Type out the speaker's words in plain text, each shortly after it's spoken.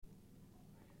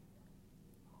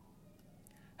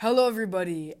Hello,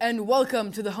 everybody, and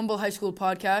welcome to the Humble High School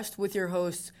podcast with your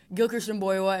hosts, Gilchristen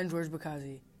Boyawa and George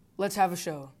Bakazi. Let's have a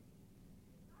show.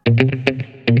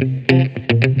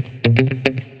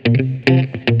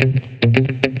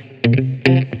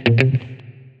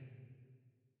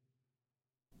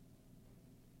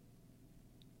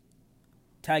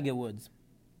 Tiger Woods.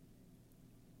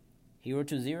 Hero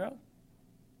to zero?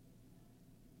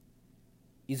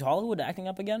 Is Hollywood acting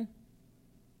up again?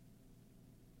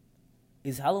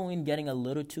 Is Halloween getting a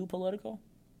little too political?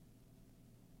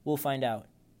 We'll find out.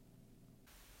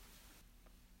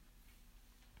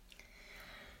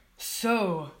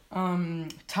 So,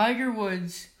 Tiger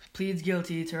Woods pleads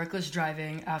guilty to reckless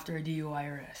driving after a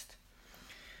DUI arrest.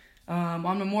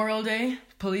 On Memorial Day,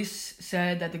 police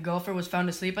said that the golfer was found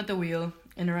asleep at the wheel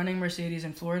in a running Mercedes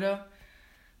in Florida.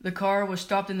 The car was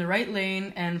stopped in the right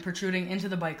lane and protruding into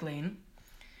the bike lane.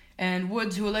 And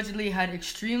Woods, who allegedly had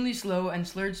extremely slow and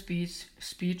slurred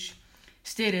speech,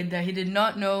 stated that he did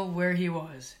not know where he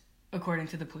was, according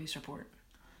to the police report.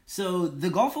 So,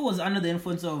 the golfer was under the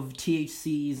influence of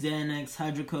THC, Xanax,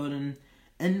 hydrocodone,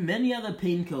 and many other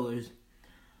painkillers.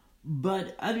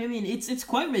 But, I mean, it's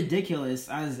quite ridiculous,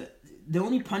 as the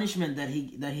only punishment that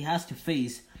he has to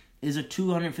face is a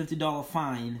 $250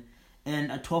 fine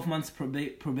and a 12 months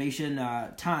probation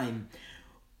time.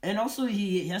 And also,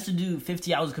 he has to do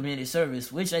 50 hours of community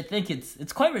service, which I think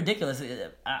it's quite ridiculous.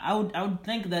 I would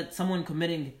think that someone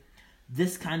committing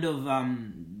this kind of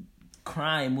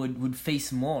crime would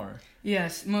face more.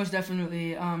 Yes, most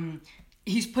definitely.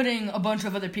 He's putting a bunch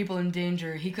of other people in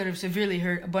danger. He could have severely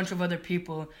hurt a bunch of other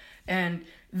people, and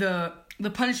the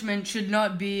punishment should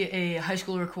not be a high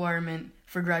school requirement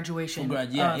for graduation.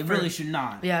 It really should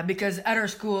not. Yeah, because at our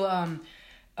school,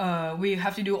 we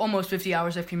have to do almost 50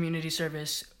 hours of community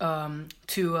service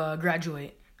to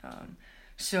graduate.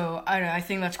 So I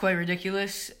think that's quite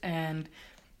ridiculous. And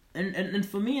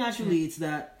for me, actually, it's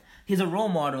that he's a role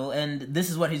model, and this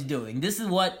is what he's doing. This is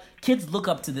what kids look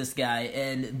up to this guy,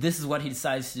 and this is what he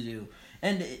decides to do.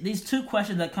 And these two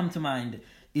questions that come to mind: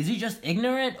 is he just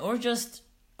ignorant or just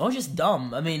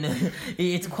dumb? I mean,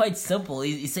 it's quite simple.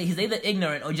 He's either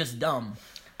ignorant or just dumb.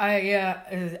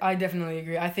 I definitely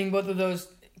agree. I think both of those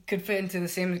could fit into the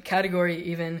same category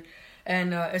even,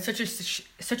 and it's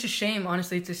such a shame,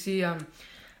 honestly, to see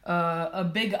a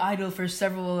big idol for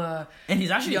several and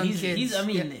he's actually young kids.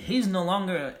 He's no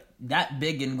longer that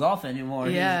big in golf anymore.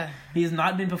 Yeah, he's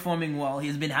not been performing well.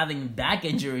 He's been having back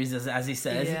injuries, as he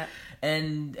says. Yeah.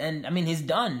 And I mean, he's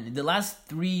done. The last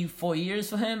 3-4 years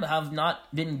for him have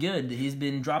not been good. He's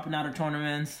been dropping out of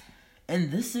tournaments.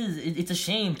 And it's a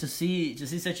shame to see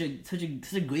such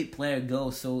a great player go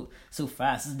so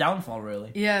fast. It's a downfall,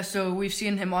 really. Yeah, so we've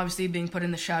seen him obviously being put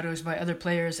in the shadows by other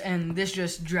players, and this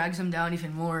just drags him down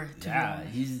even more.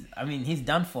 He's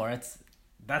done for.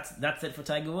 That's it for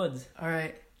Tiger Woods. All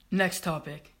right, next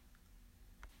topic.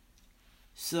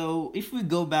 So if we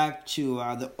go back to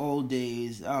the old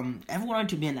days, everyone wanted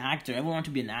to be an actor. Everyone wanted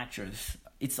to be an actress.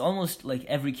 It's almost like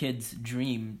every kid's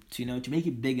dream to make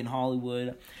it big in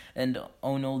Hollywood and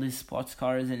own all these sports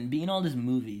cars and be in all these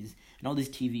movies and all these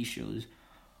TV shows.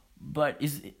 But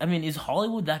is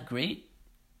Hollywood that great?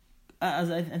 As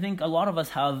I think a lot of us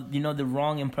have the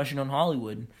wrong impression on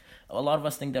Hollywood. A lot of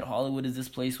us think that Hollywood is this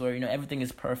place where everything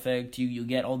is perfect. You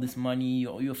get all this money.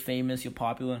 You're famous. You're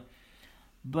popular.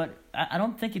 But I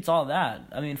don't think it's all that.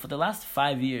 I mean, for the last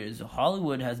 5 years,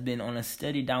 Hollywood has been on a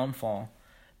steady downfall.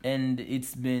 And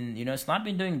it's been, it's not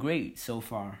been doing great so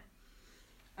far.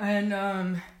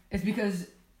 And it's because,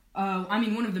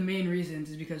 one of the main reasons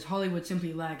is because Hollywood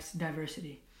simply lacks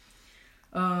diversity.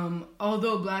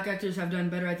 Although black actors have done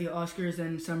better at the Oscars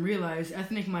than some realize,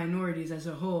 ethnic minorities as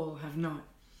a whole have not.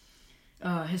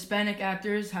 Hispanic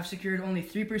actors have secured only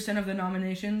 3% of the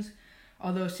nominations,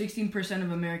 although 16%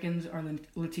 of Americans are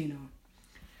Latino.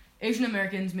 Asian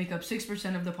Americans make up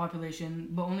 6% of the population,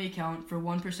 but only account for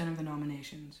 1% of the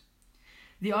nominations.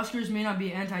 The Oscars may not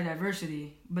be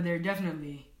anti-diversity, but they're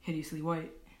definitely hideously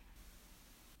white.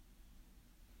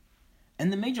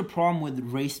 And the major problem with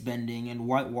race bending and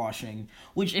whitewashing,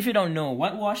 which if you don't know,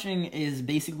 whitewashing is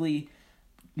basically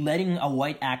letting a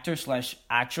white actor /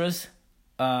 actress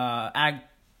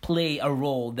play a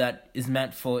role that is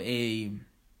meant for a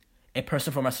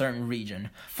person from a certain region.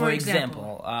 For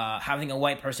example, having a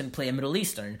white person play a Middle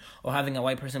Eastern, or having a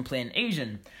white person play an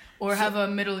Asian. Or have a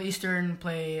Middle Eastern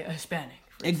play a Hispanic.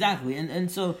 Exactly.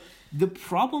 And so the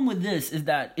problem with this is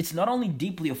that it's not only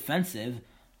deeply offensive,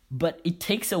 but it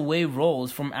takes away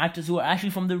roles from actors who are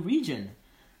actually from the region.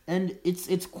 And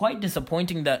it's quite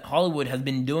disappointing that Hollywood has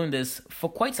been doing this for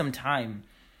quite some time.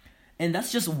 And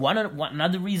that's just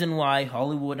another reason why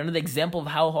another example of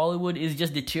how Hollywood is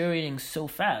just deteriorating so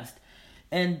fast.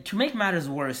 And to make matters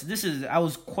worse, I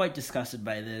was quite disgusted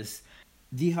by this,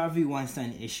 the Harvey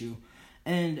Weinstein issue.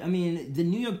 And, I mean, the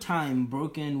New York Times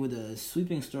broke in with a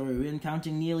sweeping story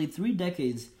recounting nearly 3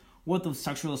 decades worth of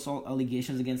sexual assault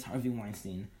allegations against Harvey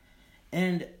Weinstein.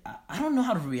 And I don't know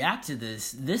how to react to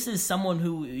this. This is someone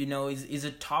who, is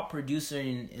a top producer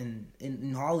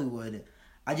in Hollywood.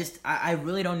 I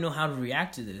really don't know how to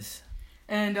react to this.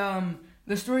 And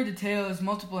the story details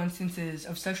multiple instances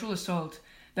of sexual assault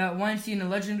that Weinstein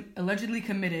allegedly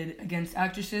committed against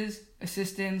actresses,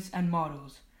 assistants, and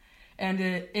models. And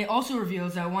it also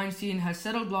reveals that Weinstein has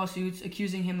settled lawsuits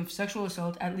accusing him of sexual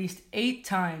assault at least 8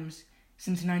 times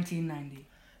since 1990.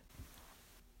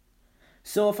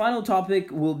 So a final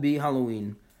topic will be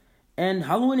Halloween. And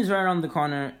Halloween is right around the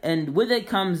corner, and with it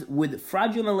comes with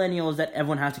fragile millennials that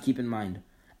everyone has to keep in mind,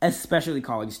 especially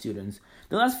college students.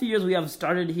 The last few years we have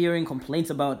started hearing complaints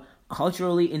about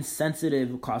culturally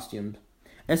insensitive costumes,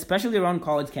 especially around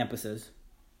college campuses.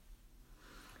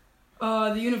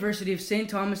 The University of St.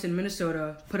 Thomas in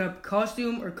Minnesota put up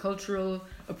costume or cultural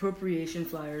appropriation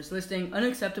flyers listing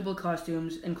unacceptable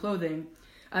costumes and clothing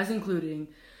as including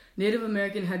Native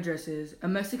American headdresses, a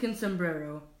Mexican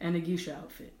sombrero, and a geisha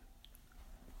outfit.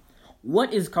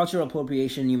 What is cultural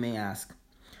appropriation, you may ask?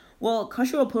 Well,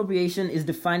 cultural appropriation is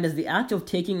defined as the act of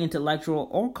taking intellectual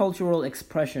or cultural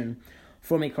expression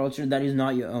from a culture that is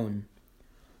not your own,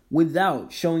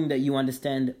 without showing that you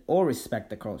understand or respect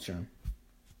the culture.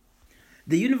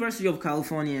 The University of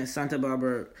California, Santa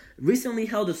Barbara recently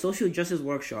held a social justice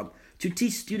workshop to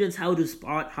teach students how to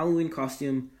spot Halloween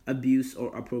costume abuse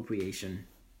or appropriation.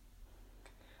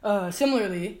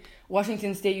 Similarly,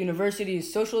 Washington State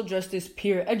University's Social Justice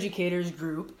Peer Educators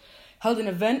Group held an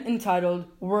event entitled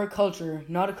We're a Culture,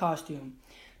 Not a Costume,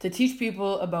 to teach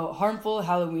people about harmful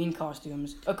Halloween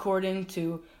costumes according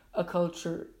to A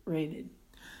Culture Rated.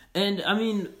 And I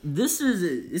mean, this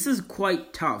is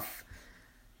quite tough.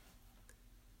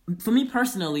 For me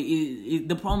personally,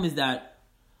 the problem is that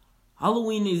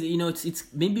Halloween is, it's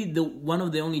maybe the one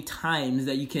of the only times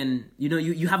that you can,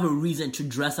 you have a reason to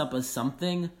dress up as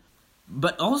something.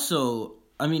 But also,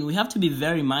 I mean, we have to be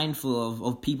very mindful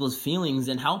of people's feelings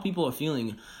and how people are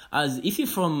feeling. As if you're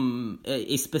from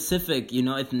a specific,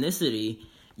 ethnicity,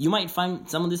 you might find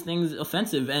some of these things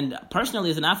offensive. And personally,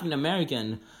 as an African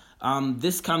American,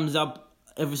 this comes up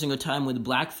every single time with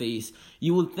blackface.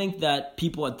 You would think that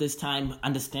people at this time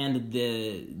understand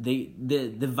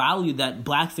the value that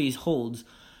blackface holds,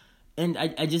 and I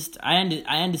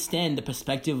understand the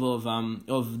perspective of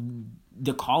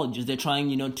the colleges. They're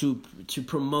trying to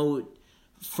promote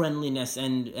friendliness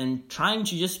and trying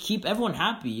to just keep everyone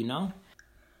happy.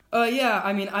 Yeah,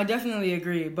 I mean, I definitely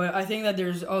agree, but I think that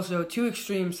there's also 2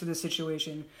 extremes to the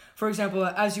situation. For example,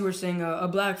 as you were saying, a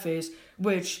blackface,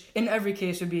 which in every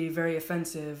case would be very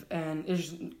offensive and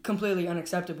is completely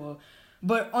unacceptable.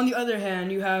 But on the other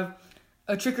hand, you have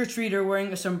a trick-or-treater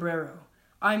wearing a sombrero.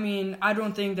 I mean, I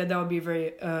don't think that would be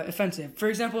very offensive. For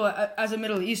example, as a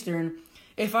Middle Eastern,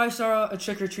 if I saw a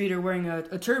trick-or-treater wearing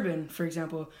a turban, for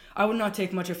example, I would not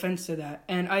take much offense to that.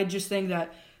 And I just think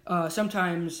that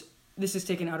sometimes this is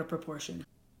taken out of proportion.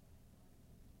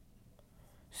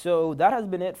 So that has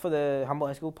been it for the Humboldt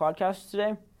High School podcast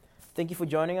today. Thank you for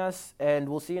joining us, and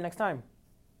we'll see you next time.